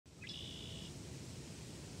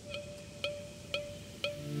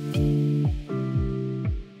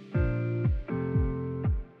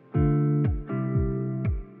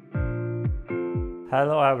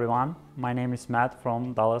Hello everyone, my name is Matt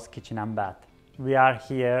from Dallas Kitchen and Bath. We are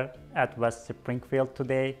here at West Springfield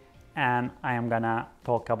today and I am gonna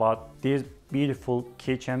talk about this beautiful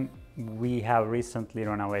kitchen we have recently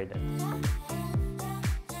renovated.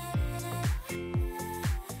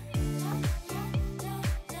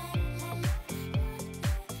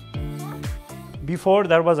 Before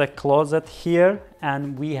there was a closet here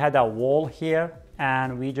and we had a wall here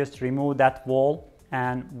and we just removed that wall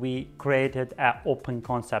and we created an open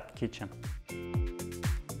concept kitchen.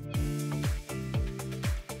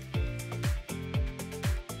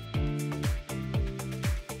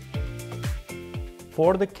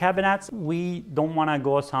 For the cabinets, we don't want to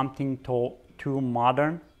go something too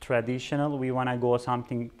modern, traditional. We want to go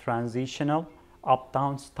something transitional,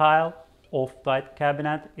 up-down style, off-white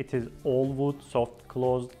cabinet. It is all wood, soft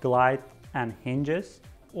closed glide and hinges.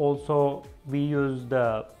 Also, we use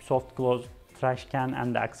the soft closed trash can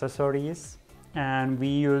and the accessories, and we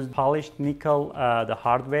use polished nickel the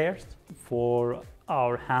hardwares for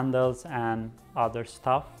our handles and other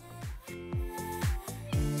stuff.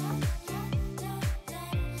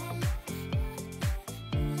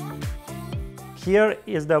 Here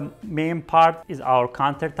is the main part is our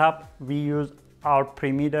countertop. We use our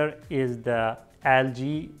perimeter is the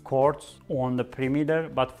LG quartz on the perimeter,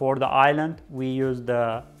 but for the island we use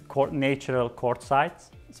the natural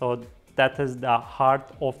quartzites. So that is the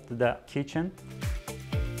heart of the kitchen.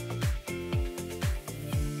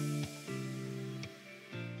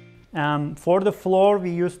 For the floor,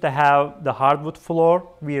 we used to have the hardwood floor.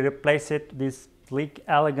 We replaced it with this sleek,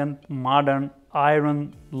 elegant, modern,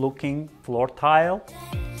 iron-looking floor tile.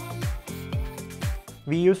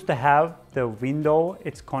 We used to have the window.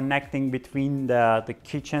 It's connecting between the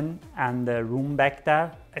kitchen and the room back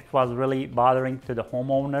there. It was really bothering to the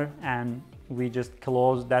homeowner, and we just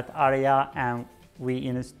closed that area and we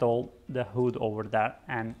installed the hood over there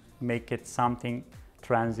and make it something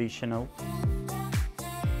transitional.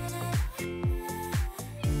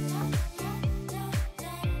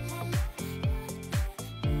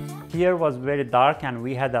 Here was very dark and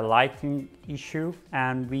we had a lighting issue,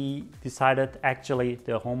 and we decided, actually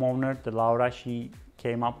the homeowner, the Laura, she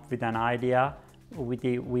came up with an idea.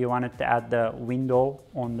 We wanted to add the window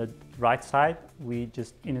on the right side. We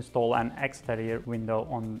just install an exterior window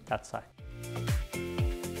on that side.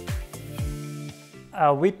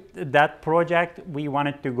 With that project, we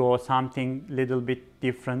wanted to go something little bit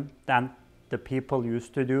different than the people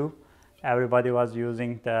used to do. Everybody was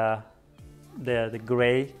using the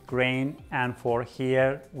gray grain, and for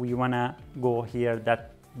here we wanna go here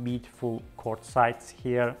that beautiful quartzites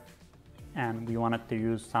here, and we wanted to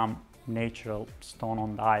use some natural stone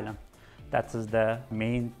on the island. That is the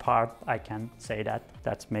main part. I can say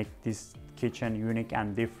that's make this kitchen unique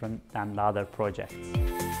and different than the other projects.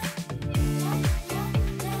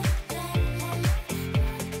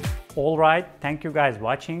 All right, thank you guys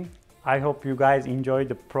watching. I hope you guys enjoyed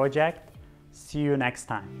the project. See you next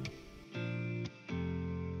time.